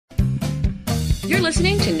You're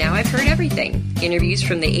listening to Now I've Heard Everything. Interviews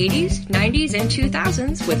from the 80s, 90s, and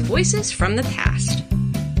 2000s with voices from the past.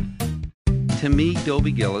 To me,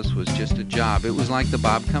 Dobie Gillis was just a job. It was like the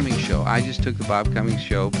Bob Cummings show. I just took the Bob Cummings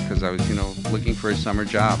show because I was, looking for a summer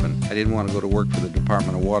job, and I didn't want to go to work for the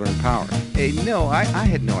Department of Water and Power. No, I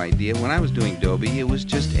had no idea. When I was doing Dobie, it was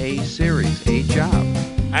just a series, a job.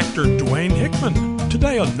 Actor Dwayne Hickman.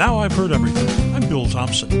 Today on Now I've Heard Everything. I'm Bill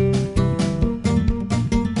Thompson.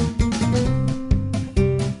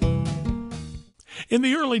 In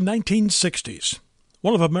the early 1960s,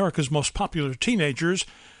 one of America's most popular teenagers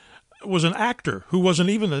was an actor who wasn't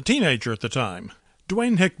even a teenager at the time.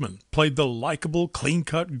 Dwayne Hickman played the likable,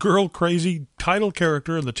 clean-cut, girl-crazy title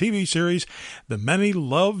character in the TV series The Many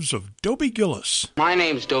Loves of Dobie Gillis. My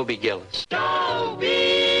name's Dobie Gillis.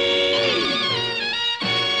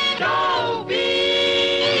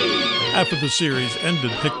 After the series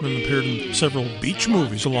ended, Hickman appeared in several beach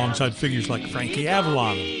movies alongside figures like Frankie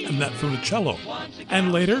Avalon and Annette Funicello.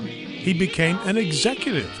 And later, he became an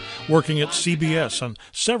executive, working at CBS on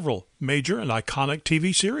several major and iconic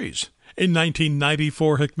TV series. In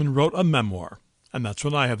 1994, Hickman wrote a memoir, and that's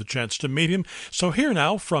when I had the chance to meet him. So here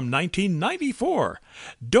now, from 1994,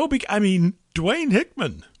 Dwayne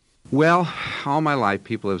Hickman. Well, all my life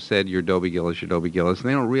people have said, you're Dobie Gillis, and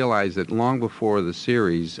they don't realize that long before the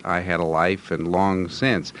series, I had a life, and long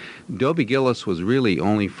since. Dobie Gillis was really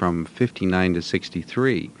only from 59 to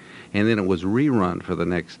 63, and then it was rerun for the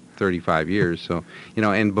next 35 years. So,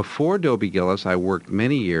 and before Dobie Gillis, I worked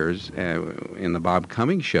many years in the Bob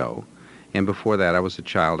Cummings show, and before that, I was a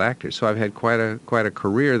child actor. So I've had quite a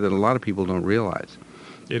career that a lot of people don't realize.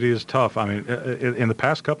 It is tough. I mean, in the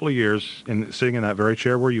past couple of years, sitting in that very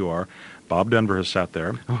chair where you are, Bob Denver has sat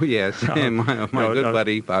there. Oh, yes, and my good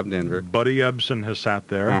buddy, Bob Denver. Buddy Ebsen has sat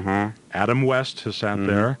there. Uh-huh. Adam West has sat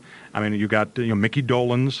there. I mean, you got Mickey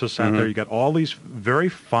Dolenz has sat there. You got all these very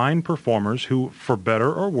fine performers who, for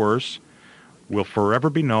better or worse, will forever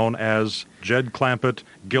be known as Jed Clampett,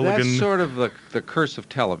 Gilligan. That's sort of the curse of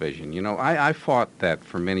television. I fought that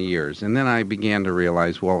for many years, and then I began to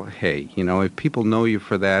realize, well, hey, if people know you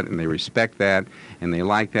for that, and they respect that, and they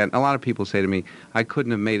like that, a lot of people say to me, I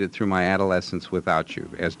couldn't have made it through my adolescence without you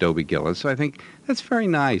as Dobie Gillis. So I think that's very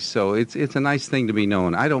nice. So it's a nice thing to be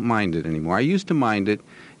known. I don't mind it anymore. I used to mind it.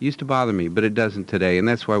 It used to bother me, but it doesn't today, and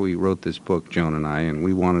that's why we wrote this book, Joan and I, and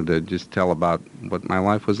we wanted to just tell about what my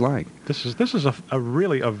life was like. This is a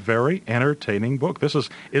really very entertaining book. Was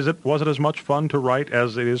it as much fun to write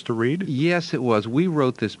as it is to read? Yes, it was. We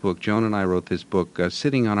wrote this book, Joan and I wrote this book,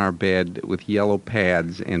 sitting on our bed with yellow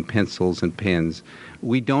pads and pencils and pens.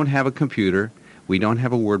 We don't have a computer. We don't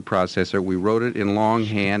have a word processor. We wrote it in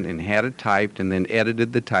longhand and had it typed and then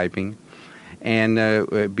edited the typing.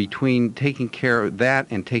 And between taking care of that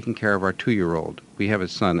and taking care of our 2-year-old, we have a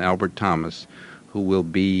son, Albert Thomas, who will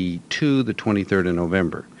be 2 the 23rd of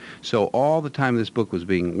November. So all the time this book was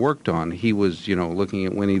being worked on, he was, looking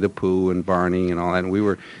at Winnie the Pooh and Barney and all that, and we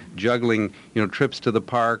were juggling, trips to the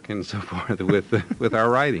park and so forth with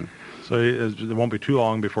our writing. So it won't be too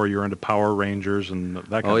long before you're into Power Rangers and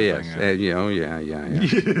that kind of thing. Oh,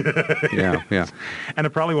 yes. Yeah. And it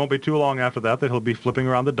probably won't be too long after that he'll be flipping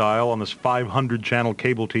around the dial on this 500-channel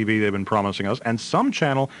cable TV they've been promising us. And some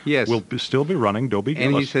channel will still be running Dobie Gillis.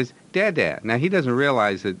 And he says, Dad. Now, he doesn't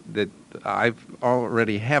realize that I've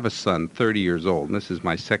already have a son, 30 years old, and this is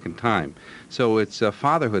my second time. So it's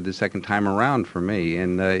fatherhood the second time around for me,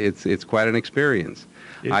 and it's quite an experience.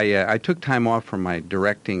 I took time off from my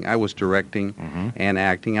directing. I was directing and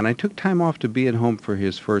acting, and I took time off to be at home for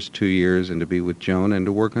his first 2 years and to be with Joan and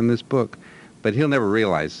to work on this book. But he'll never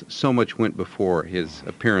realize so much went before his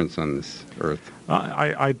appearance on this earth.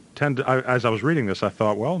 I tend to, as I was reading this, I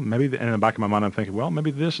thought, well, maybe, in the back of my mind, I'm thinking, well,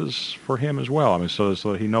 maybe this is for him as well. I mean, so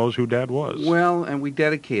he knows who Dad was. Well, and we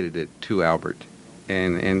dedicated it to Albert.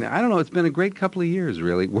 And I don't know, it's been a great couple of years,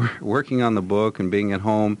 really, working on the book and being at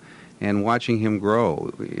home and watching him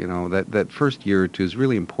grow. That first year or two is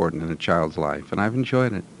really important in a child's life, and I've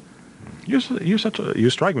enjoyed it. You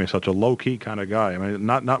strike me as such a low-key kind of guy. I mean,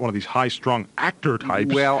 not one of these high-strung actor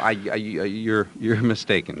types. Well, you're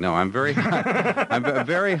mistaken. No, I'm very I'm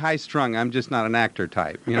very high-strung. I'm just not an actor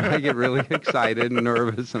type. I get really excited and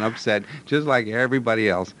nervous and upset, just like everybody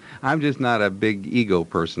else. I'm just not a big ego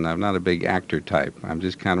person. I'm not a big actor type. I'm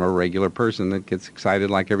just kind of a regular person that gets excited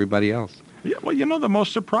like everybody else. Yeah, well, the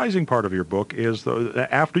most surprising part of your book is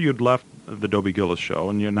after you'd left the Dobie Gillis show,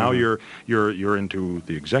 and now you're into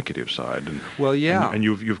the executive side. And, well, yeah, and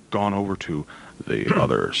you've gone over to the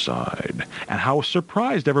other side, and how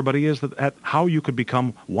surprised everybody is at how you could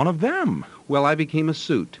become one of them. Well, I became a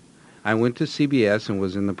suit. I went to CBS and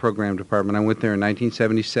was in the program department. I went there in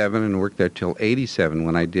 1977 and worked there till 87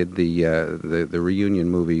 when I did the reunion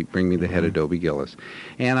movie, Bring Me the Head of Dobie Gillis.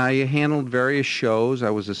 And I handled various shows. I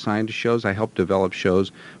was assigned to shows. I helped develop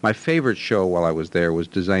shows. My favorite show while I was there was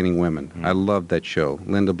Designing Women. I loved that show.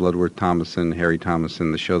 Linda Bloodworth Thomason, Harry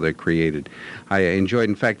Thomason, the show they created. I enjoyed.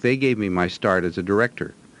 In fact, they gave me my start as a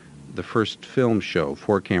director. The first film show,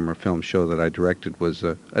 4-camera film show that I directed was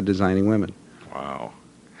a Designing Women. Wow.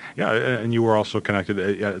 Yeah, and you were also connected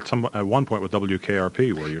at one point with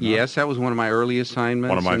WKRP, were you not? Yes, that was one of my early assignments.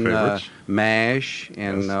 One of my favorites. MASH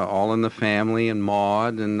and All in the Family and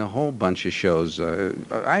Maude and a whole bunch of shows.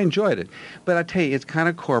 I enjoyed it. But I tell you, it's kind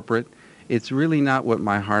of corporate. It's really not what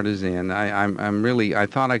my heart is in. I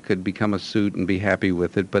thought I could become a suit and be happy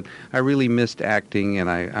with it, but I really missed acting, and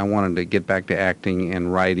I wanted to get back to acting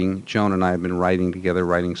and writing. Joan and I have been writing together,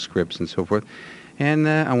 writing scripts and so forth. And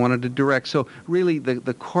I wanted to direct. So really,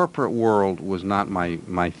 the corporate world was not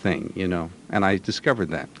my thing, you know, and I discovered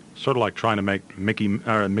that. Sort of like trying to make Mickey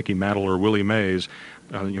Mantle or Willie Mays,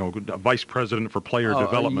 vice president for player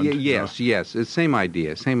development. Yes. It's the same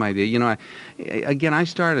idea. You know, I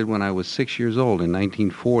started when I was 6 years old in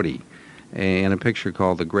 1940 in a picture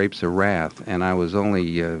called The Grapes of Wrath, and I was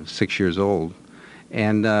only 6 years old.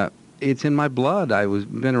 And it's in my blood.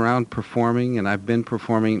 Been around performing, and I've been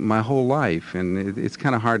performing my whole life, and it's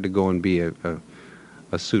kind of hard to go and be a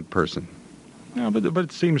suit person. Yeah, but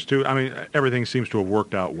it seems to. I mean, everything seems to have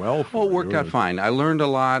worked out well. It worked out fine. I learned a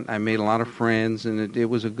lot. I made a lot of friends, and it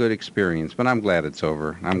was a good experience. But I'm glad it's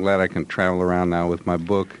over. I'm glad I can travel around now with my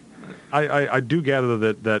book. I do gather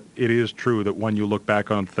that it is true that when you look back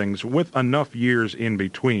on things with enough years in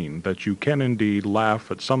between, that you can indeed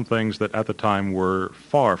laugh at some things that at the time were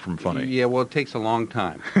far from funny. Yeah, well, it takes a long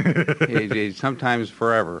time. Sometimes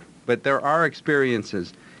forever. But there are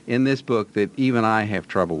experiences in this book that even I have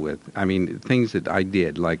trouble with. I mean, things that I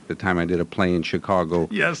did, like the time I did a play in Chicago,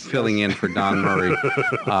 filling in for Don Murray,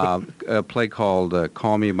 a play called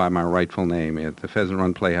Call Me By My Rightful Name at the Pheasant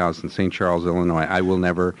Run Playhouse in St. Charles, Illinois. I will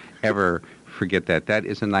never, ever forget that. That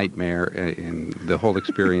is a nightmare, and the whole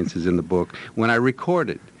experience is in the book. When I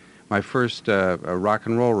recorded my first rock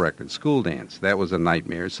and roll record, School Dance, that was a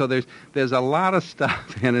nightmare. So there's a lot of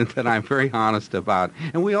stuff in it that I'm very honest about,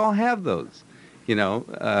 and we all have those. You know,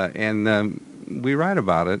 and we write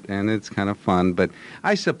about it, and it's kind of fun. But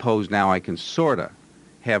I suppose now I can sort of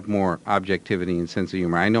have more objectivity and sense of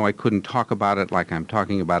humor. I know I couldn't talk about it like I'm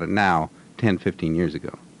talking about it now 10, 15 years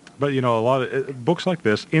ago. But, you know, a lot of books like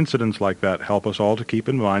this, incidents like that, help us all to keep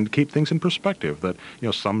in mind, keep things in perspective. That, you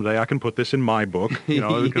know, someday I can put this in my book. You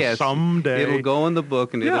know, yes, someday it'll go in the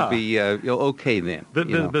book, and it'll be okay then.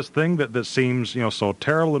 This thing that seems, you know, so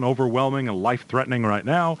terrible and overwhelming and life-threatening right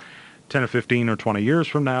now, 10 or 15 or 20 years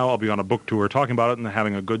from now, I'll be on a book tour talking about it and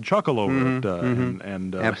having a good chuckle over it.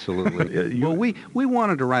 Absolutely. Well, we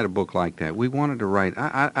wanted to write a book like that. We wanted to write.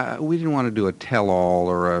 We didn't want to do a tell-all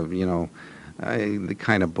or the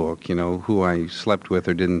kind of book, you know, who I slept with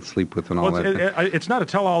or didn't sleep with and all that. It's not a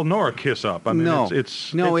tell-all nor a kiss-up. I mean,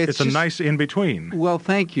 it's a nice in-between. Well,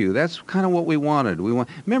 thank you. That's kind of what we wanted.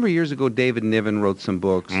 Remember years ago, David Niven wrote some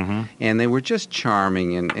books, and they were just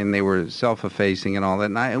charming, and they were self-effacing and all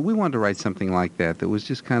that. And we wanted to write something like that was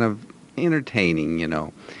just kind of entertaining, you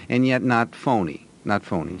know, and yet not phony,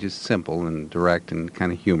 just simple and direct and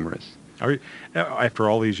kind of humorous. After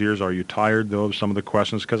all these years, are you tired, though, of some of the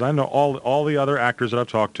questions? Because I know all the other actors that I've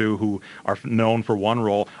talked to who are known for one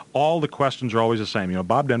role, all the questions are always the same. You know,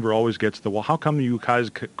 Bob Denver always gets well, how come you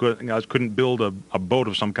guys couldn't build a boat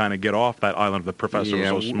of some kind to get off that island if the professor was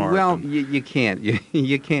so smart? Well, you can't.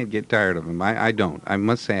 You can't get tired of him. I don't. I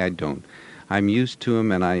must say I don't. I'm used to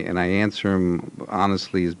him, and I answer him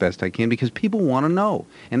honestly as best I can because people want to know,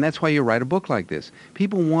 and that's why you write a book like this.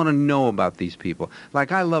 People want to know about these people.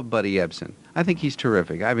 Like I love Buddy Ebsen. I think he's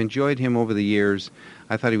terrific. I've enjoyed him over the years.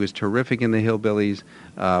 I thought he was terrific in the Hillbillies.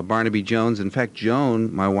 Barnaby Jones. In fact,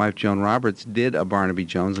 Joan, my wife Joan Roberts, did a Barnaby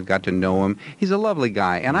Jones and got to know him. He's a lovely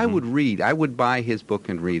guy, and I would buy his book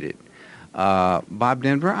and read it. Bob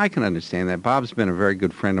Denver, I can understand that. Bob's been a very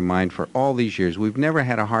good friend of mine for all these years. We've never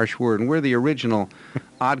had a harsh word, and we're the original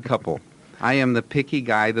odd couple. I am the picky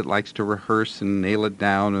guy that likes to rehearse and nail it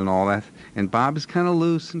down and all that, and Bob is kind of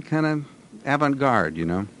loose and kind of avant-garde, you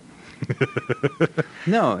know.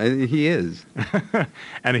 No, he is.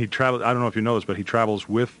 And he travels, I don't know if you know this, but he travels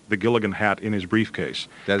with the Gilligan hat in his briefcase.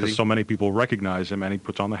 Does he? Because so many people recognize him, and he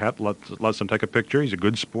puts on the hat, lets them take a picture. He's a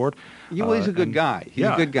good sport. Well, he's a good guy. He's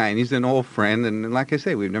a good guy, and he's an old friend. And like I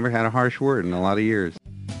say, we've never had a harsh word in a lot of years.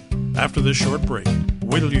 After this short break,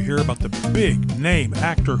 wait till you hear about the big-name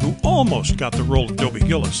actor who almost got the role of Dobie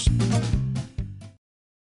Gillis.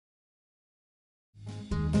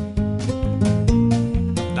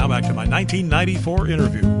 back to my 1994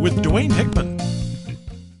 interview with Dwayne Hickman.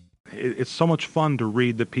 It's so much fun to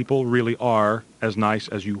read that people really are as nice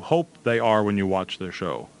as you hope they are when you watch their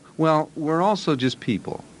show. Well, we're also just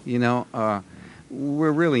people, you know.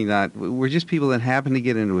 We're really not. We're just people that happen to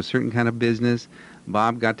get into a certain kind of business.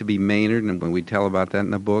 Bob got to be Maynard, and when we tell about that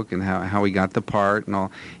in the book and how he got the part and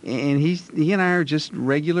all. And he and I are just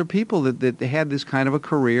regular people that had this kind of a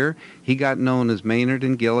career. He got known as Maynard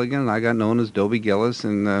and Gilligan, and I got known as Dobie Gillis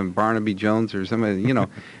and Barnaby Jones or somebody, you know.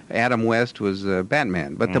 Adam West was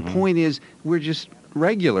Batman. But the point is, we're just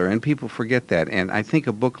regular, and people forget that. And I think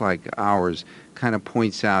a book like ours kind of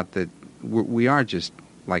points out that we are just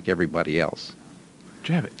like everybody else. Did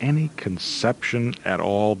you have any conception at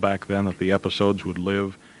all back then that the episodes would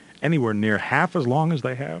live anywhere near half as long as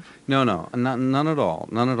they have? No, none at all.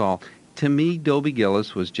 None at all. To me, Dobie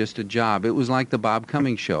Gillis was just a job. It was like the Bob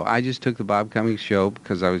Cummings show. I just took the Bob Cummings show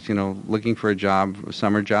because I was, looking for a job, a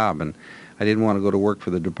summer job, and I didn't want to go to work for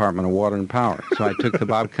the Department of Water and Power. So I took the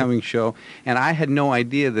Bob Cummings show, and I had no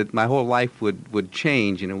idea that my whole life would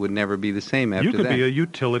change and it would never be the same after that. You could be a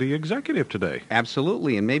utility executive today.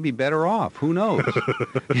 Absolutely, and maybe better off. Who knows?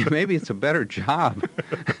 Maybe it's a better job.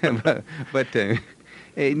 but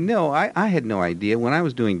no, I had no idea. When I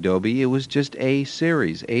was doing Dobie, it was just a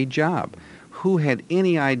series, a job. Who had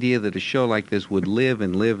any idea that a show like this would live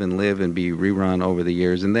and live and live and be rerun over the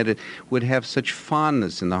years, and that it would have such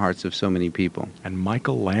fondness in the hearts of so many people? And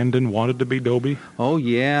Michael Landon wanted to be Dobie? Oh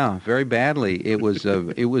yeah, very badly. It was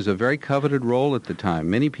a very coveted role at the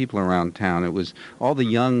time. Many people around town. It was all the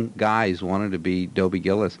young guys wanted to be Dobie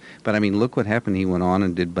Gillis. But I mean, look what happened. He went on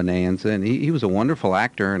and did Bonanza, and he was a wonderful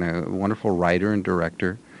actor and a wonderful writer and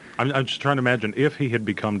director. I'm just trying to imagine if he had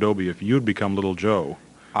become Dobie, if you'd become Little Joe.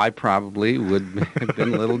 I probably would have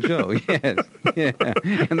been Little Joe, yes. Yeah.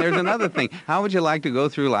 And there's another thing. How would you like to go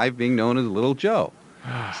through life being known as Little Joe?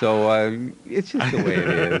 So it's just the way it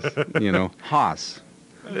is, Hoss.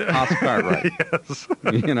 Hoss Cartwright. Yes.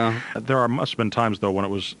 There must have been times, though, when it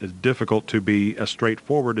was as difficult to be as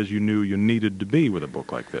straightforward as you knew you needed to be with a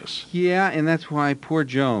book like this. Yeah, and that's why poor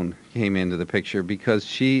Joan came into the picture, because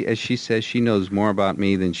she, as she says, she knows more about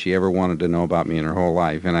me than she ever wanted to know about me in her whole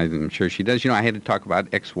life, and I'm sure she does. I had to talk about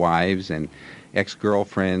ex-wives and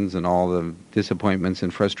ex-girlfriends and all the disappointments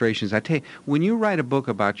and frustrations. I tell you, when you write a book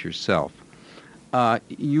about yourself,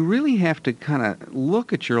 you really have to kind of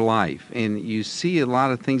look at your life, and you see a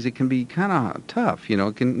lot of things that can be kind of tough,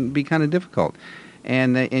 it can be kind of difficult.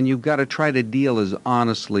 And you've got to try to deal as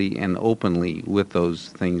honestly and openly with those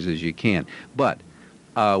things as you can. But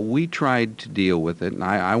we tried to deal with it, and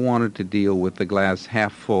I wanted to deal with the glass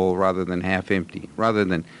half full rather than half empty. Rather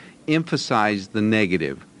than emphasize the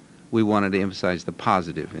negative, we wanted to emphasize the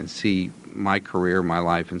positive and see my career, my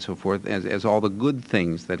life, and so forth as all the good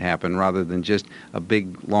things that happen, rather than just a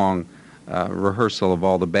big, long rehearsal of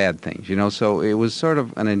all the bad things. So it was sort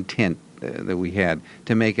of an intent that we had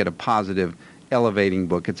to make it a positive, elevating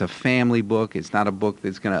book. It's a family book. It's not a book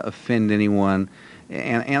that's going to offend anyone.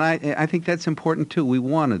 And I think that's important, too. We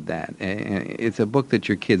wanted that. It's a book that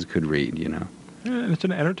your kids could read, And it's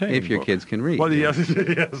an entertaining if your book. kids can read. Well, yes.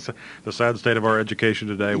 The sad state of our education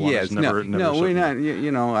today. Yes, never we're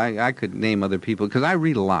not. I could name other people, because I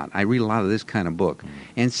read a lot. I read a lot of this kind of book.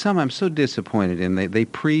 And some I'm so disappointed in. They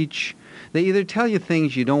preach. They either tell you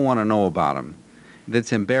things you don't want to know about them,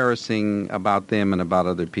 that's embarrassing about them and about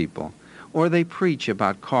other people, or they preach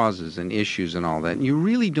about causes and issues and all that. And you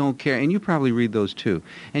really don't care, and you probably read those too,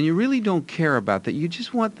 and you really don't care about that. You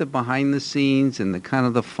just want the behind the scenes and the kind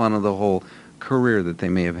of the fun of the whole career that they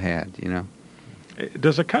may have had,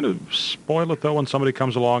 Does it kind of spoil it, though, when somebody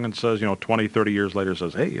comes along and says, 20, 30 years later,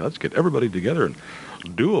 says, hey, let's get everybody together and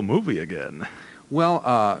do a movie again?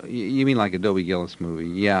 Well, you mean like a Dobie Gillis movie?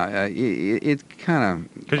 Yeah, it kind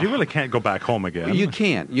of... Because you really can't go back home again. You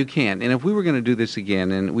can't. And if we were going to do this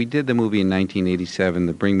again, and we did the movie in 1987,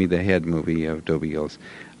 the Bring Me the Head movie of Dobie Gillis,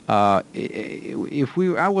 I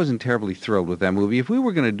wasn't terribly thrilled with that movie. If we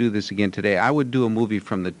were going to do this again today, I would do a movie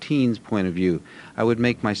from the teen's point of view. I would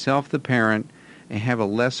make myself the parent and have a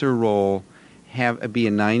lesser role, be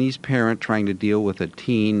a 90s parent trying to deal with a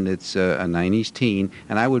teen that's a 90s teen,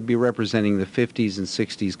 and I would be representing the 50s and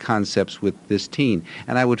 60s concepts with this teen.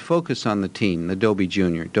 And I would focus on the teen, the Dobie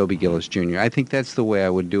Jr., Dobie Gillis Jr. I think that's the way I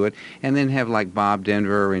would do it. And then have like Bob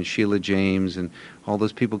Denver and Sheila James and all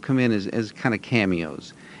those people come in as kind of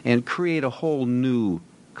cameos, and create a whole new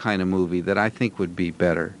kind of movie that I think would be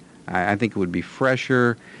better. I think it would be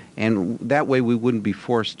fresher, and that way we wouldn't be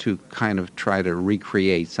forced to kind of try to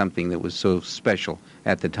recreate something that was so special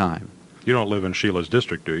at the time. You don't live in Sheila's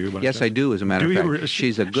district, do you? Yes, I do, as a matter of fact.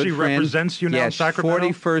 She's a good she friend. She represents you now in Sacramento?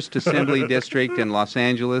 41st Assembly District in Los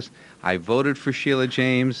Angeles. I voted for Sheila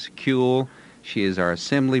James Kuehl. She is our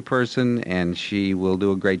assembly person, and she will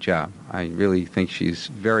do a great job. I really think she's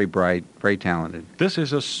very bright, very talented. This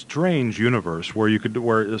is a strange universe where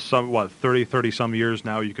 30 some years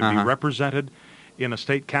now, you can be represented in a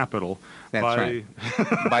state capitol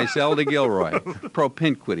by Zelda Gilroy,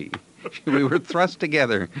 propinquity. We were thrust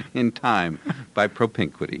together in time by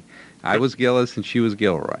propinquity. I was Gillis and she was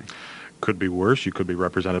Gilroy. Could be worse. You could be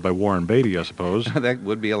represented by Warren Beatty, I suppose. That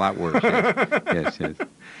would be a lot worse. Yes. Yes.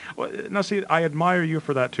 Well, now, see, I admire you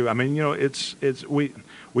for that too. I mean,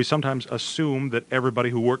 we sometimes assume that everybody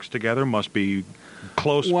who works together must be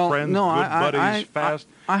close friends, good buddies, fast.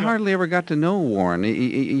 I hardly ever got to know Warren.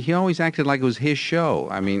 He always acted like it was his show.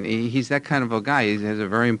 I mean, he's that kind of a guy. He has a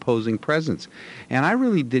very imposing presence. And I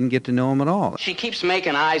really didn't get to know him at all. She keeps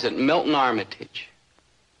making eyes at Milton Armitage.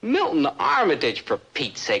 Milton Armitage, for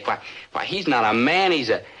Pete's sake. Why, he's not a man. He's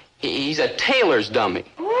a tailor's dummy.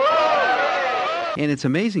 And it's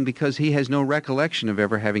amazing because he has no recollection of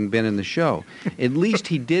ever having been in the show. At least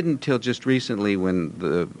he didn't till just recently when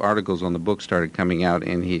the articles on the book started coming out,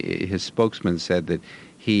 and his spokesman said that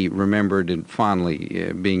he remembered and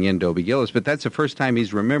fondly being in Dobie Gillis. But that's the first time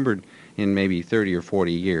he's remembered in maybe 30 or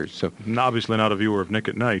 40 years. So obviously not a viewer of Nick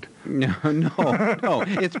at Night. No.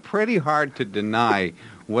 It's pretty hard to deny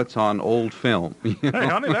what's on old film. Hey,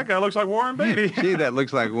 honey, that guy looks like Warren Beatty. Gee, that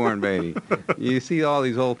looks like Warren Beatty. You see all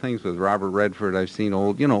these old things with Robert Redford. I've seen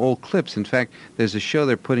old clips. In fact, there's a show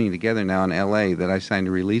they're putting together now in L.A. that I signed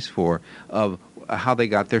a release for of how they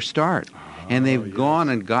got their start. And they've gone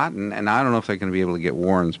and gotten, and I don't know if they're going to be able to get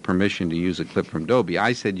Warren's permission to use a clip from Dobie.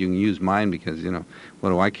 I said you can use mine because, what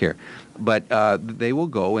do I care? But they will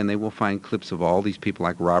go and they will find clips of all these people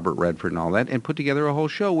like Robert Redford and all that and put together a whole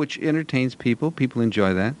show which entertains people. People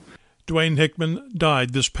enjoy that. Dwayne Hickman died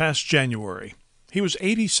this past January. He was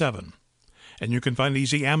 87. And you can find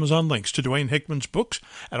easy Amazon links to Dwayne Hickman's books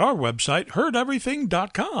at our website,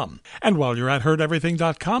 heardeverything.com. And while you're at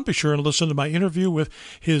heardeverything.com, be sure and listen to my interview with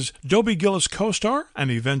his Dobie Gillis co-star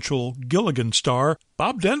and eventual Gilligan star,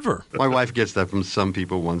 Bob Denver. My wife gets that from some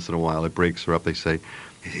people once in a while. It breaks her up. They say,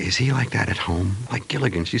 "Is he like that at home? Like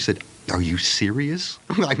Gilligan?" She said, "Are you serious?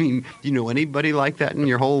 I mean, do you know anybody like that in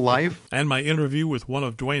your whole life?" And my interview with one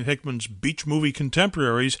of Dwayne Hickman's beach movie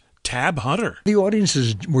contemporaries, Tab Hunter. The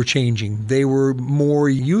audiences were changing. They were more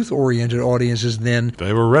youth-oriented audiences then.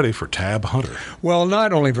 They were ready for Tab Hunter. Well,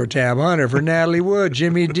 not only for Tab Hunter, for Natalie Wood,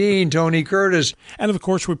 Jimmy Dean, Tony Curtis. And, of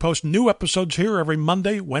course, we post new episodes here every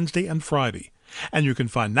Monday, Wednesday, and Friday. And you can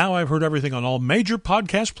find Now I've Heard Everything on all major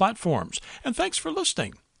podcast platforms. And thanks for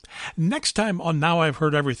listening. Next time on Now I've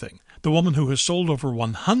Heard Everything, the woman who has sold over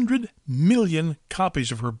 100 million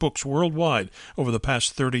copies of her books worldwide over the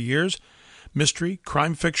past 30 years, mystery,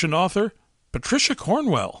 crime fiction author, Patricia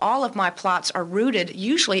Cornwell. All of my plots are rooted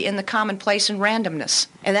usually in the commonplace and randomness.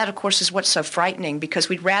 And that, of course, is what's so frightening, because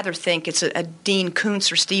we'd rather think it's a Dean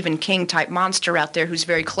Koontz or Stephen King type monster out there who's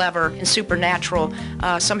very clever and supernatural.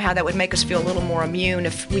 Somehow that would make us feel a little more immune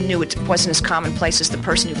if we knew it wasn't as commonplace as the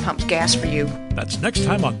person who pumped gas for you. That's next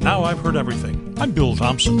time on Now I've Heard Everything. I'm Bill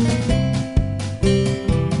Thompson.